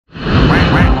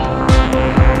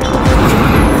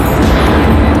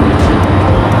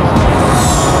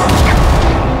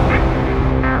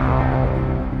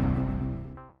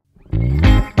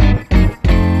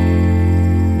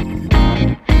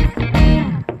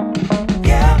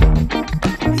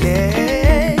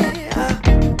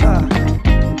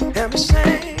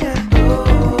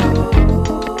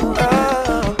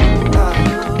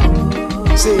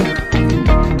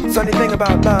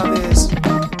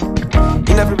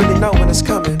it's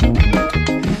coming,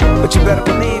 but you better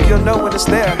believe you'll know when it's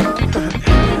there.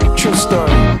 True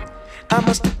story. I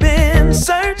must have been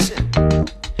searching,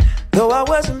 though I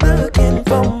wasn't looking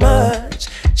for much.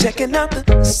 Checking out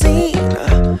the scene,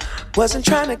 wasn't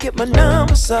trying to get my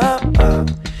numbers up.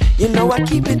 You know I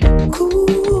keep it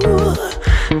cool,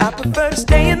 I prefer to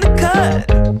stay in the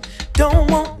cut. Don't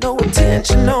want no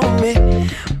attention on me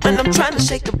when I'm trying to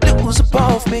shake the blues up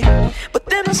off me. But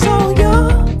then I saw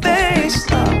your face,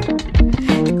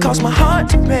 it caused my heart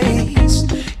to race.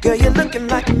 Girl, you're looking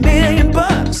like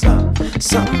 $1,000,000.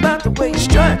 Something about the way you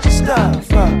strut your stuff.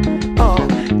 Oh,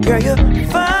 girl, you're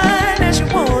fine as you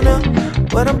wanna.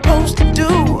 What I'm supposed to do?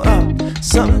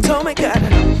 Something told me got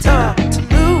time to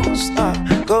lose.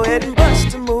 Go ahead and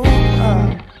bust a move.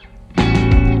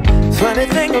 Funny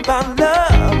thing about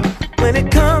love, when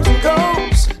it comes and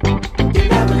goes, you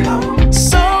never know.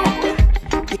 So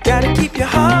you gotta keep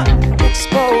your heart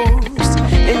exposed,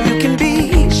 and you can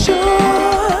be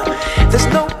sure there's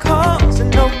no cause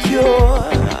and no cure.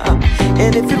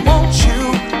 And if it wants you,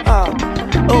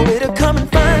 oh, it'll come and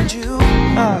find you.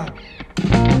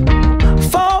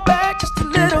 Fall back just a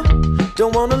little,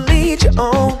 don't wanna lead you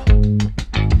on,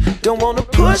 don't wanna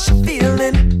push a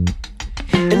feeling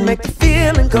and make the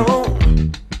feeling gone.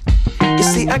 You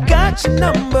see, I got your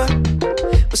number,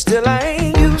 but still I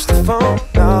ain't used the phone,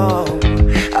 no.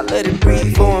 I let it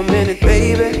breathe for a minute,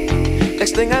 baby.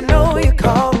 Next thing I know, you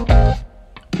call.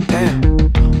 Damn.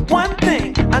 One thing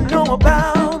I know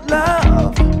about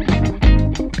love,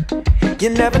 you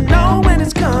never know when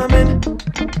it's coming,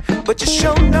 but you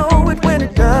sure know it when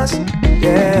it does.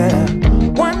 Yeah.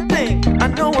 One thing I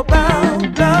know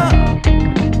about love,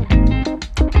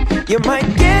 you might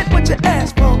get what you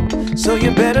ask for, so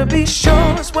you better be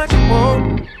sure it's what you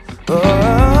want.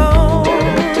 Oh,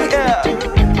 yeah.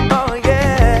 Oh,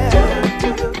 yeah.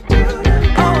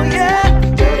 Oh, yeah.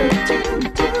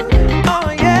 Oh,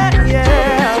 yeah,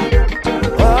 yeah.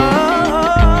 Oh,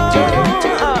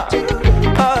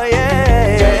 oh, yeah,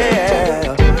 yeah.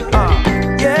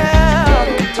 Yeah.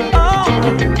 Oh,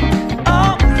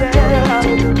 oh, yeah.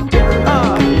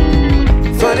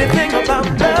 Funny thing about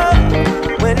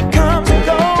love, when it comes and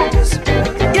goes,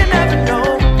 you never know.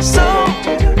 So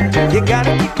you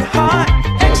gotta keep your heart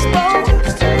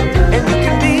exposed, and you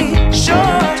can be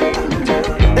sure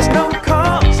there's no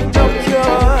cause and no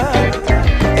cure.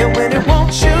 And when it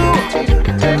wants you,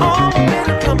 oh,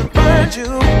 it'll come and find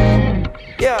you.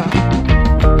 Yeah.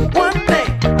 One thing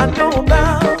I know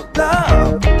about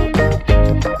love,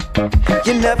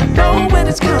 you never know when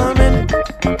it's coming,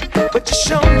 but you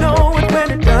sure know it when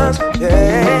it does.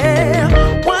 Yeah.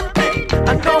 One thing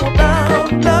I know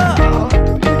about love,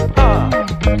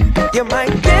 you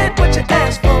might get what you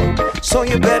ask for, so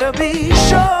you better be